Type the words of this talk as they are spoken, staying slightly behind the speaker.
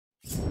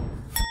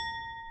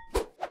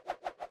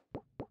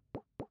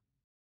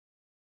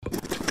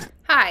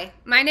Hi,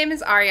 my name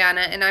is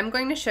Ariana and I'm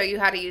going to show you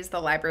how to use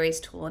the Libraries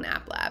tool in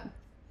App Lab.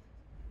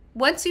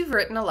 Once you've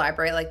written a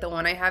library like the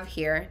one I have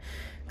here,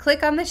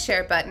 click on the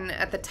Share button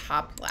at the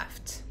top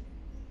left.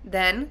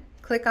 Then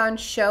click on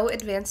Show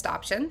Advanced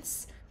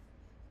Options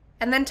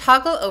and then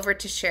toggle over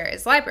to Share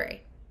as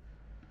Library.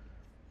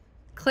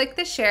 Click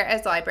the Share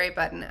as Library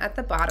button at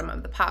the bottom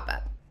of the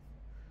pop-up.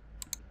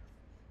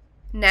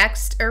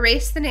 Next,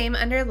 erase the name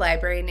under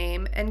Library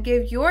Name and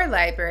give your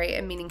library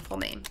a meaningful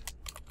name.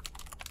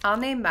 I'll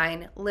name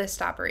mine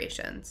List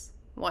Operations,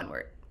 one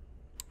word.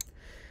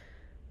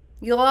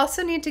 You'll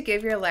also need to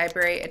give your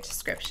library a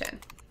description.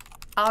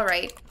 I'll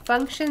write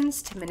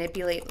Functions to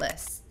manipulate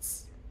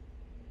lists.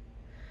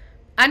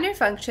 Under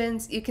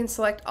Functions, you can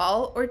select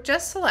all or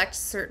just select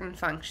certain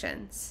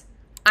functions.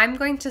 I'm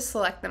going to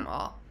select them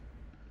all.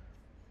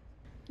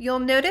 You'll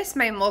notice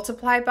my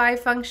multiply by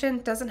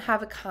function doesn't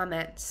have a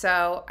comment,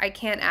 so I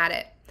can't add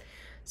it.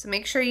 So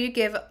make sure you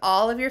give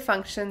all of your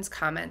functions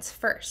comments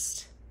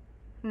first.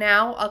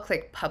 Now I'll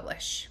click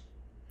Publish.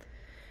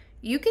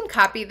 You can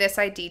copy this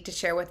ID to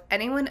share with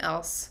anyone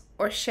else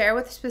or share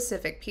with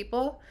specific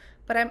people,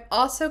 but I'm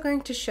also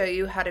going to show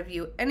you how to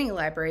view any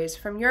libraries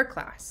from your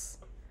class.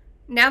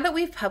 Now that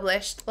we've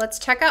published, let's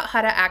check out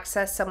how to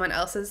access someone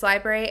else's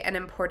library and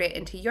import it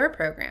into your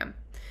program.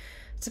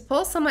 To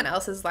pull someone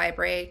else's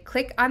library,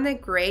 click on the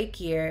gray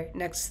gear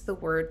next to the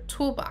word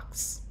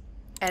Toolbox,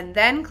 and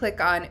then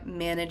click on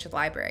Manage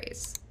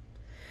Libraries.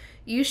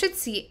 You should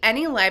see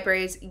any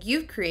libraries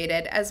you've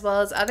created as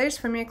well as others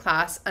from your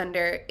class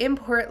under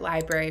Import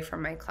Library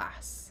from my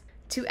class.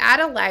 To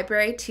add a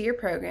library to your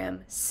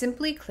program,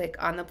 simply click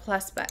on the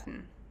plus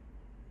button.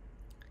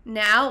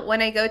 Now,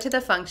 when I go to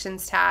the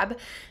Functions tab,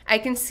 I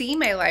can see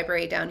my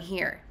library down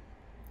here.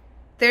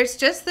 There's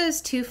just those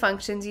two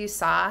functions you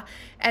saw,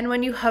 and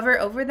when you hover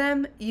over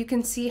them, you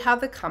can see how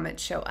the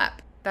comments show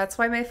up. That's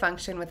why my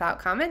function without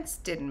comments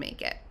didn't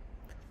make it.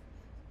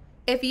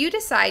 If you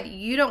decide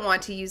you don't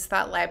want to use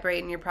that library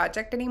in your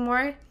project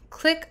anymore,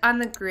 click on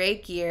the gray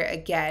gear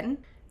again,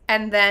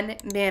 and then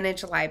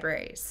Manage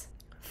Libraries.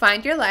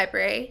 Find your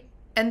library,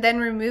 and then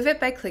remove it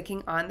by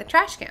clicking on the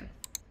trash can.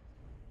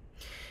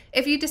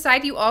 If you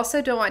decide you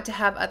also don't want to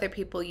have other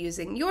people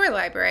using your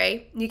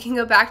library, you can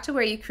go back to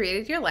where you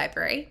created your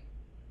library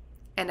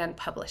and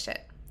unpublish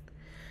it.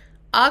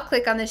 I'll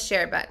click on the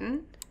Share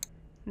button,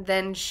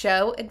 then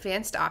Show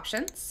Advanced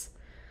Options,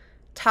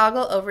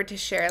 toggle over to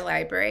Share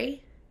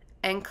Library,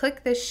 and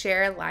click the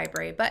Share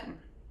Library button.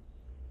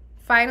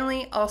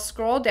 Finally, I'll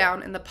scroll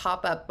down in the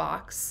pop-up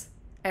box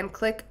and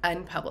click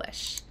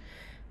Unpublish,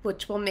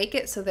 which will make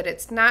it so that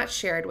it's not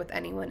shared with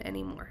anyone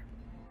anymore.